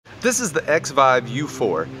This is the Xvive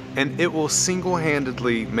U4, and it will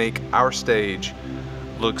single-handedly make our stage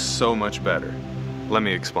look so much better. Let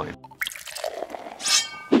me explain.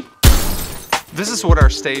 This is what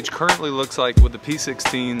our stage currently looks like with the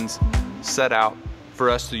P16s set out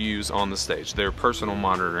for us to use on the stage. They're personal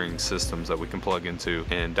monitoring systems that we can plug into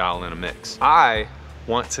and dial in a mix. I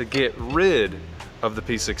want to get rid of the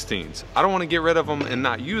P16s. I don't want to get rid of them and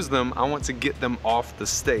not use them. I want to get them off the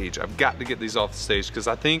stage. I've got to get these off the stage because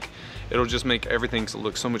I think it'll just make everything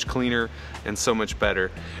look so much cleaner and so much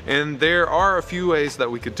better. And there are a few ways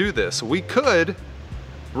that we could do this. We could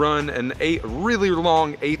run a really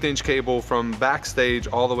long 1/8" cable from backstage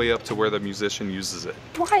all the way up to where the musician uses it.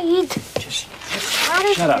 Dwight, just out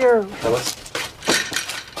of here.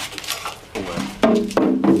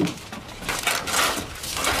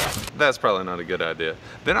 That's probably not a good idea.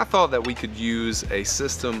 Then I thought that we could use a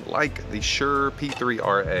system like the Shure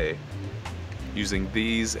P3RA, using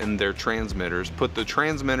these and their transmitters, put the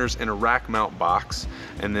transmitters in a rack mount box,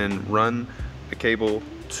 and then run a cable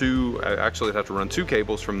to, actually I'd have to run 2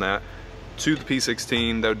 cables from that to the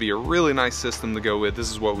P16. That would be a really nice system to go with. This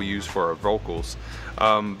is what we use for our vocals.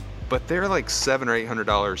 But they're like $700 or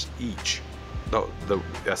 $800 each,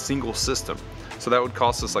 a single system. So that would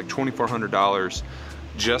cost us like $2,400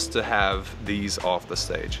 just to have these off the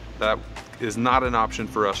stage. That is not an option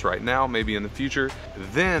for us right now, maybe in the future.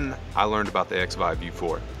 Then I learned about the Xvive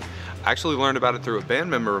U4. I actually learned about it through a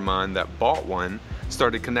band member of mine that bought one,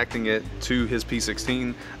 started connecting it to his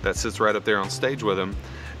P16 that sits right up there on stage with him.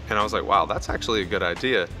 And I was like, wow, that's actually a good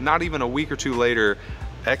idea. Not even a week or two later,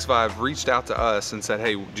 Xvive reached out to us and said,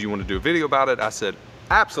 hey, do you want to do a video about it? I said,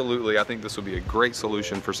 absolutely, I think this would be a great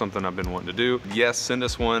solution for something I've been wanting to do. Yes, send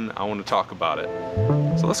us one, I want to talk about it.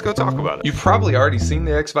 So let's go talk about it. You've probably already seen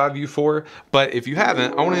the Xvive U4, but if you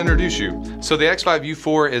haven't, I want to introduce you. So the Xvive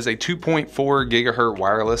U4 is a 2.4 gigahertz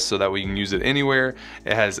wireless, so that we can use it anywhere.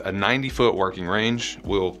 It has a 90-foot working range.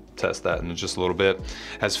 We'll test that in just a little bit.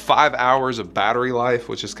 It has 5 hours of battery life,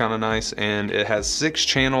 which is kind of nice, and it has 6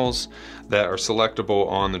 channels that are selectable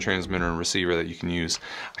on the transmitter and receiver that you can use.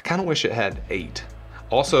 I kind of wish it had 8.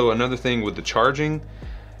 Also, another thing with the charging,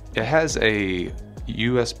 it has a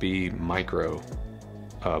USB micro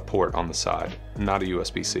port on the side, not a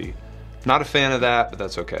USB-C. Not a fan of that, but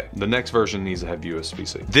that's okay. The next version needs to have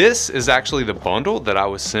USB-C. This is actually the bundle that I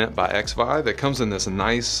was sent by Xvive. It comes in this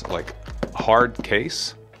nice, like, hard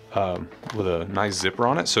case with a nice zipper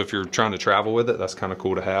on it. So if you're trying to travel with it, that's kind of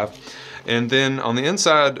cool to have. And then on the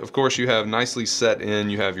inside, of course, you have nicely set in,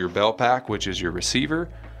 you have your belt pack, which is your receiver.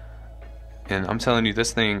 And I'm telling you,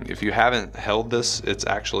 this thing, if you haven't held this, it's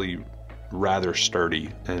actually rather sturdy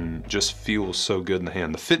and just feels so good in the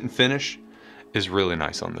hand. The fit and finish is really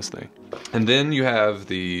nice on this thing. And then you have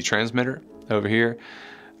the transmitter over here.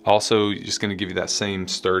 Also, just gonna give you that same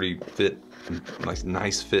sturdy fit, like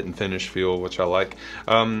nice fit and finish feel, which I like.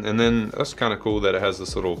 And then that's kind of cool that it has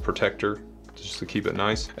this little protector just to keep it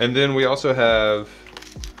nice. And then we also have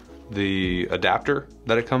the adapter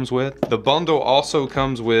that it comes with. The bundle also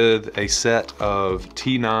comes with a set of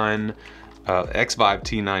Xvive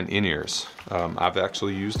T9 In-Ears. I've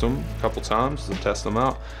actually used them a couple times to test them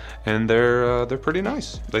out, and they're pretty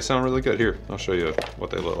nice. They sound really good. Here, I'll show you what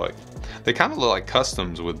they look like. They kind of look like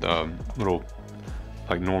customs with little,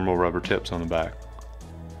 like, normal rubber tips on the back.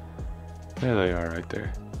 There they are right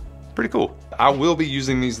there. Pretty cool. I will be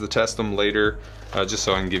using these to test them later, just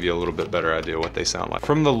so I can give you a little bit better idea what they sound like.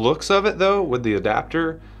 From the looks of it though, with the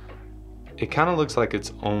adapter, it kind of looks like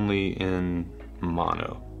it's only in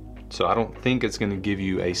mono. So I don't think it's gonna give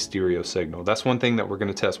you a stereo signal. That's one thing that we're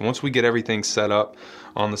gonna test. Once we get everything set up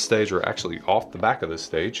on the stage, or actually off the back of the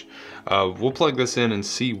stage, we'll plug this in and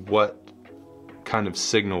see what kind of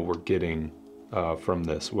signal we're getting from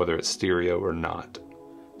this, whether it's stereo or not.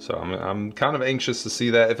 So I'm kind of anxious to see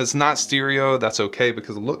that. If it's not stereo, that's okay,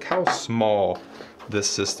 because look how small this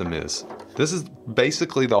system is. This is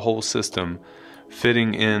basically the whole system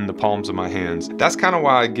fitting in the palms of my hands. That's kind of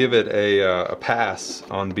why I give it a pass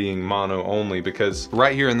on being mono only, because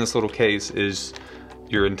right here in this little case is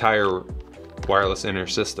your entire wireless in-ear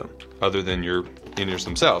system, other than your in-ears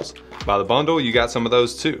themselves. By the bundle, you got some of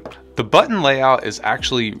those too. The button layout is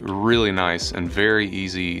actually really nice and very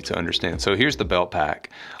easy to understand. So here's the belt pack.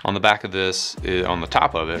 On the back of this, on the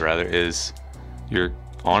top of it rather, is your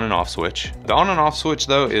on and off switch. The on and off switch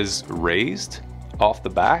though is raised off the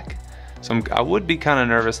back. So I would be kind of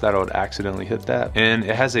nervous that I would accidentally hit that. And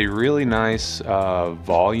it has a really nice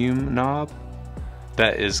volume knob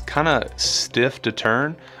that is kind of stiff to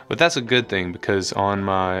turn, but that's a good thing, because on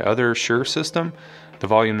my other Shure system, The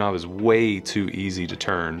volume knob is way too easy to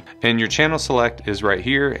turn. And your channel select is right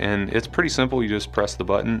here, and it's pretty simple. You just press the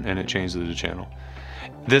button and it changes the channel.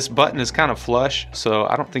 This button is kind of flush, so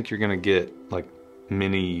I don't think you're gonna get like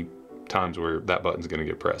many times where that button's gonna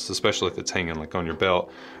get pressed, especially if it's hanging like on your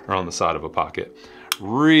belt or on the side of a pocket.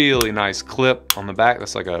 Really nice clip on the back.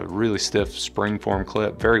 That's like a really stiff spring form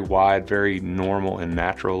clip, very wide, very normal and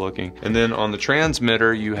natural looking. And then on the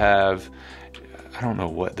transmitter you have, I don't know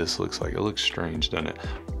what this looks like. It looks strange, doesn't it?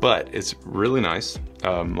 But it's really nice.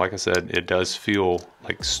 Like I said, it does feel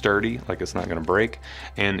like sturdy, like it's not gonna break.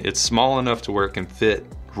 And it's small enough to where it can fit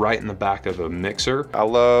right in the back of a mixer. I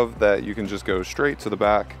love that you can just go straight to the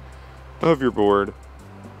back of your board,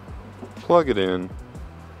 plug it in,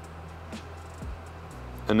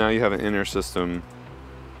 and now you have an in-ear system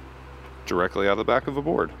directly out of the back of a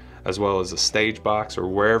board, as well as a stage box or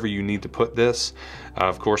wherever you need to put this.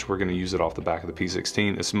 Of course, we're gonna use it off the back of the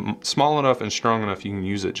P16. It's small enough and strong enough you can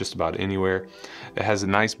use it just about anywhere. It has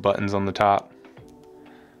nice buttons on the top,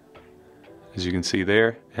 as you can see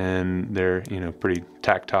there, and they're, you know, pretty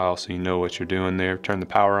tactile, so you know what you're doing there. Turn the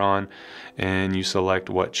power on and you select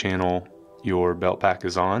what channel your belt pack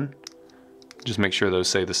is on. Just make sure those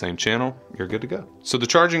say the same channel, you're good to go. So the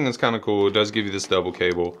charging is kind of cool. It does give you this double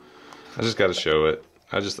cable. I just got to show it.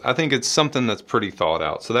 I think it's something that's pretty thought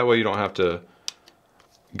out. So that way you don't have to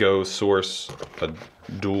go source a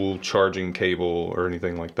dual charging cable or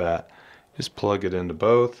anything like that. Just plug it into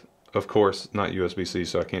both. Of course, not USB-C,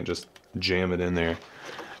 so I can't just jam it in there.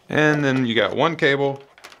 And then you got one cable,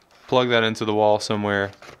 plug that into the wall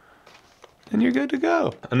somewhere, and you're good to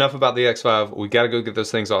go. Enough about the Xvive. We gotta go get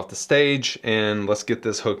those things off the stage, and let's get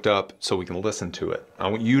this hooked up so we can listen to it. I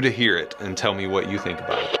want you to hear it and tell me what you think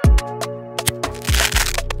about it.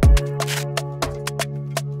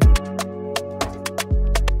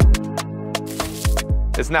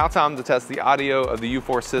 It's now time to test the audio of the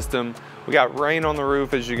U4 system. We got rain on the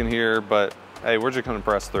roof, as you can hear, but hey, we're just gonna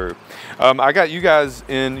press through. I got you guys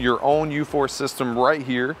in your own U4 system right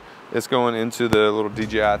here. It's going into the little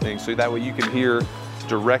DJI thing, so that way you can hear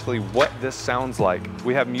directly what this sounds like.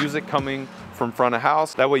 We have music coming from front of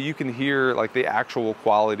house. That way you can hear like the actual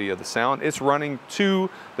quality of the sound. It's running to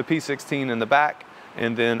the P16 in the back,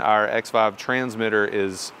 and then our Xvive transmitter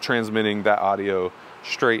is transmitting that audio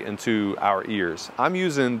straight into our ears. I'm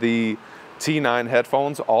using the T9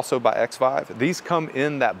 headphones, also by Xvive. These come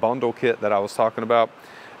in that bundle kit that I was talking about,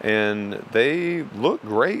 and they look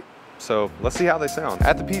great. So let's see how they sound.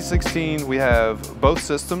 At the P16, we have both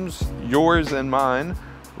systems, yours and mine,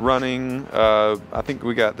 running, I think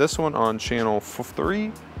we got this one on channel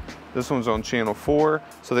 3, this one's on channel 4,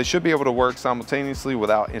 so they should be able to work simultaneously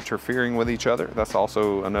without interfering with each other. That's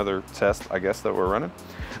also another test, I guess, that we're running.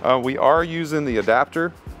 We are using the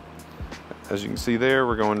adapter. As you can see there,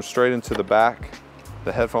 we're going straight into the back,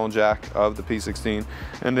 the headphone jack of the P16.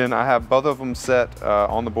 And then I have both of them set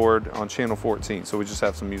on the board on channel 14. So we just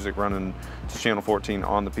have some music running to channel 14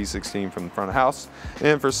 on the P16 from the front of house.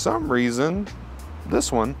 And for some reason,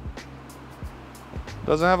 this one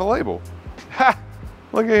doesn't have a label. Ha!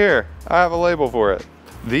 Look at here, I have a label for it.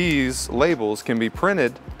 These labels can be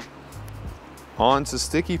printed onto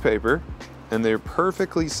sticky paper, and they're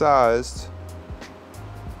perfectly sized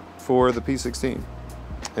for the P16.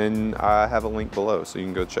 And I have a link below, so you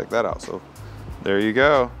can go check that out. So there you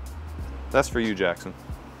go. That's for you, Jackson.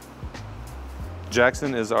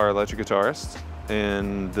 Jackson is our electric guitarist,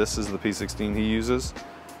 and this is the P16 he uses.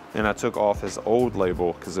 And I took off his old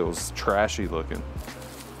label because it was trashy looking.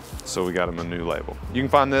 So we got him a new label. You can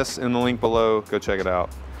find this in the link below, go check it out.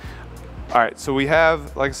 All right, so we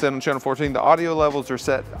have, like I said, on channel 14, the audio levels are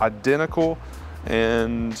set identical,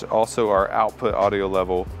 and also our output audio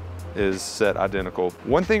level is set identical.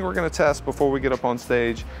 One thing we're gonna test before we get up on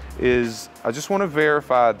stage is I just wanna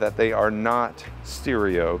verify that they are not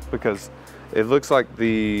stereo, because it looks like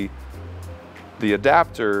the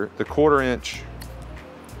adapter, the 1/4 inch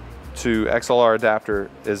to XLR adapter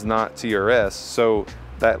is not TRS, so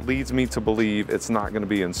that leads me to believe it's not gonna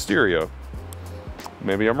be in stereo.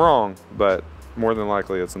 Maybe I'm wrong, but more than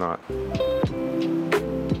likely it's not.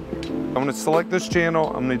 I'm gonna select this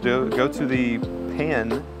channel. I'm gonna go to the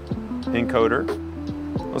pen encoder.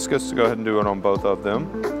 Let's just go ahead and do it on both of them.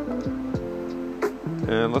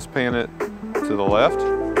 And let's pan it to the left.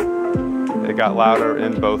 It got louder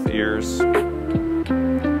in both ears. Pan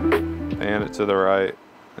it to the right,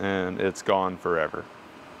 and it's gone forever.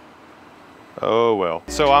 Oh well.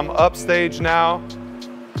 So I'm upstage now.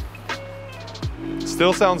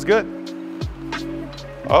 Still sounds good.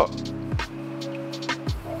 Oh.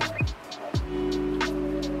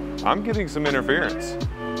 I'm getting some interference.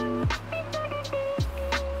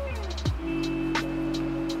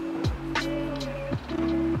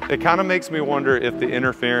 It kind of makes me wonder if the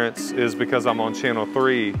interference is because I'm on channel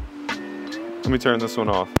 3. Let me turn this one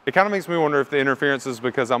off. It kind of makes me wonder if the interference is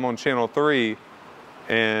because I'm on channel 3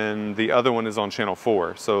 and the other one is on channel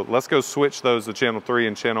 4. So let's go switch those to channel 3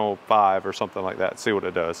 and channel 5 or something like that, see what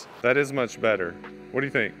it does. That is much better. What do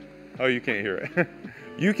you think? Oh, you can't hear it.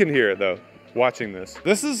 You can hear it though, watching this.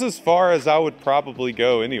 This is as far as I would probably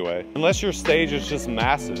go anyway, unless your stage is just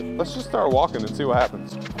massive. Let's just start walking and see what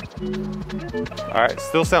happens. All right,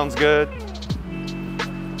 still sounds good.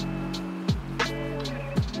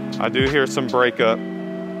 I do hear some breakup.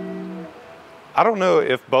 I don't know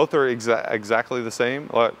if both are exactly the same.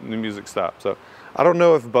 The music stopped. So I don't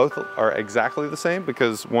know if both are exactly the same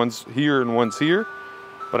because one's here and one's here,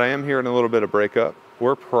 but I am hearing a little bit of breakup.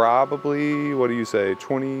 We're probably, what do you say,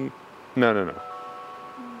 20? No.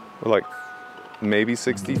 We're like maybe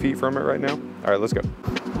 60 feet from it right now. All right, let's go.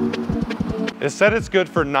 It said it's good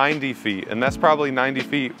for 90 feet, and that's probably 90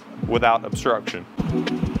 feet without obstruction.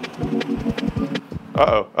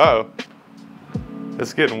 Uh-oh.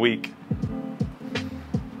 It's getting weak.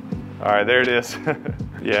 All right, there it is.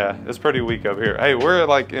 Yeah, it's pretty weak up here. Hey, we're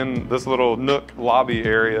like in this little nook lobby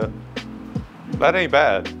area. That ain't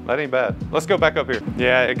bad. Let's go back up here.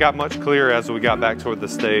 Yeah, it got much clearer as we got back toward the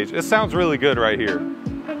stage. It sounds really good right here.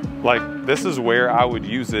 Like, this is where I would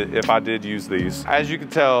use it if I did use these. As you can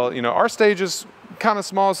tell, you know, our stage is kind of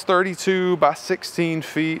small. It's 32 by 16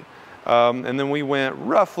 feet. And then we went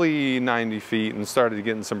roughly 90 feet and started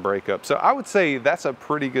getting some breakup. So I would say that's a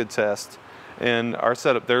pretty good test. And our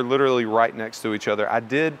setup, they're literally right next to each other. I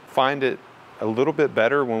did find it a little bit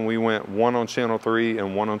better when we went one on channel 3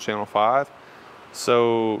 and one on channel 5.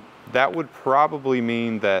 So that would probably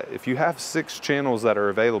mean that if you have 6 channels that are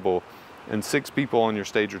available and 6 people on your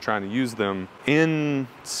stage are trying to use them in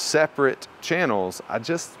separate channels, I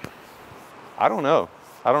don't know.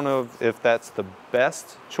 I don't know if that's the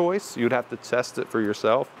best choice. You'd have to test it for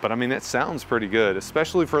yourself. But I mean, it sounds pretty good,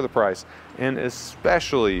 especially for the price and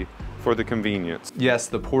especially for the convenience. Yes,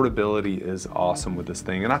 the portability is awesome with this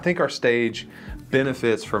thing. And I think our stage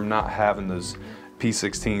benefits from not having those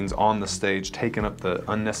P16s on the stage taking up the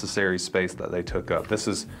unnecessary space that they took up. This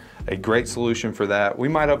is a great solution for that. We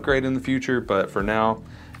might upgrade in the future, but for now,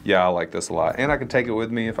 yeah, I like this a lot. And I can take it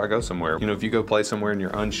with me if I go somewhere. You know, if you go play somewhere and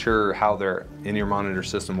you're unsure how their in-ear monitor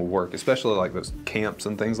system will work, especially like those camps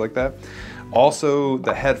and things like that. Also,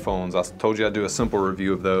 the headphones, I told you I'd do a simple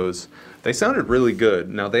review of those. They sounded really good.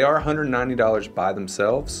 Now, they are $190 by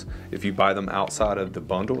themselves. If you buy them outside of the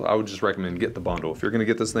bundle, I would just recommend get the bundle. If you're gonna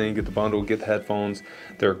get this thing, get the bundle, get the headphones.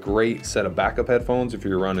 They're a great set of backup headphones if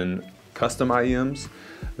you're running custom IEMs.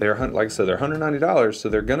 They're, like I said, they're $190, so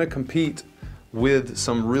they're gonna compete with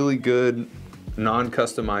some really good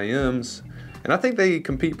non-custom IEMs, and I think they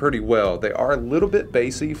compete pretty well. They are a little bit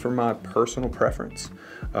bassy for my personal preference,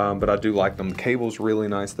 but I do like them. The cable's really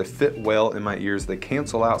nice. They fit well in my ears. They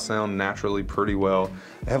cancel out sound naturally pretty well.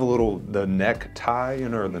 They have the neck tie, you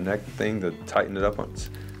know, or the neck thing to tighten it up on.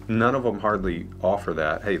 None of them hardly offer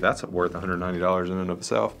that. Hey, that's worth $190 in and of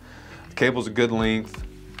itself. The cable's a good length,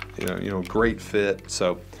 you know, great fit.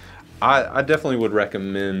 So I definitely would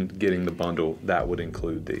recommend getting the bundle that would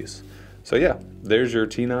include these. So yeah, there's your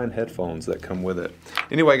T9 headphones that come with it.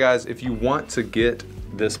 Anyway guys, if you want to get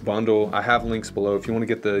this bundle, I have links below. If you want to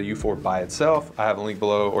get the U4 by itself, I have a link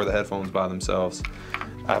below, or the headphones by themselves,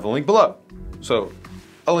 I have a link below. So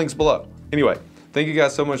a link's below. Anyway, thank you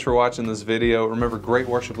guys so much for watching this video. Remember, great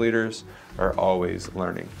worship leaders are always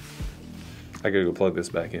learning. I gotta go plug this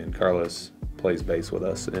back in. Carlos plays bass with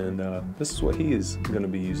us, and this is what he is going to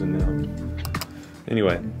be using now.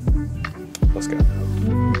 Anyway, let's go.